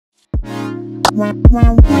Hello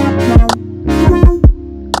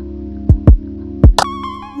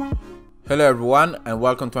everyone, and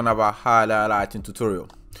welcome to another highlight lighting tutorial.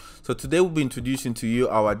 So today we'll be introducing to you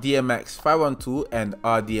our DMX512 and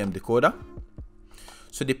RDM decoder.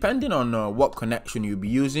 So depending on what connection you'll be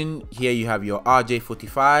using, here you have your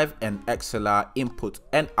RJ45 and XLR input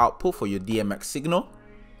and output for your DMX signal.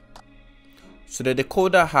 So the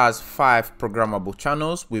decoder has 5 programmable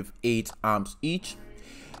channels with 8 amps each.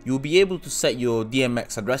 You'll be able to set your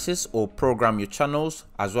DMX addresses or program your channels,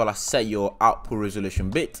 as well as set your output resolution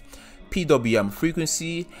bit, PWM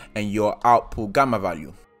frequency, and your output gamma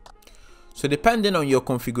value. So depending on your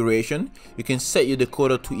configuration, you can set your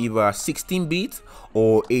decoder to either 16-bit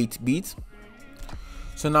or 8-bit.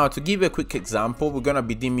 So now to give you a quick example, we're going to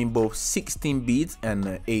be dimming both 16-bit and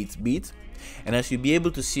 8-bit. And as you'll be able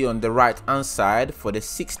to see on the right hand side, for the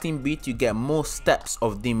 16-bit you get more steps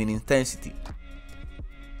of dimming intensity.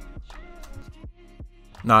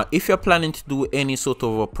 Now, if you're planning to do any sort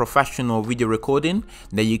of a professional video recording,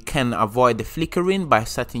 then you can avoid the flickering by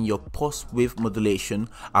setting your pulse width modulation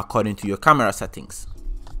according to your camera settings.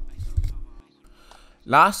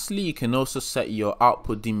 Lastly, you can also set your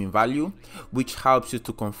output dimming value, which helps you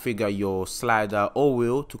to configure your slider or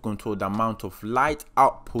wheel to control the amount of light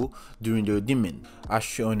output during the dimming, as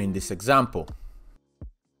shown in this example.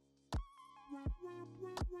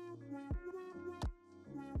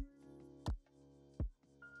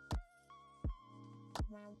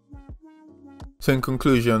 So in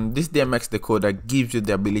conclusion, this DMX decoder gives you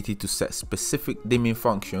the ability to set specific dimming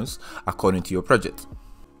functions according to your project.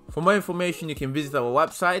 For more information, you can visit our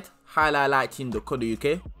website,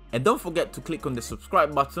 highlightlighting.co.uk, and don't forget to click on the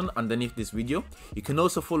subscribe button underneath this video. You can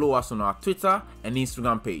also follow us on our Twitter and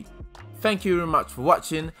Instagram page. Thank you very much for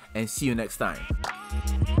watching, and see you next time.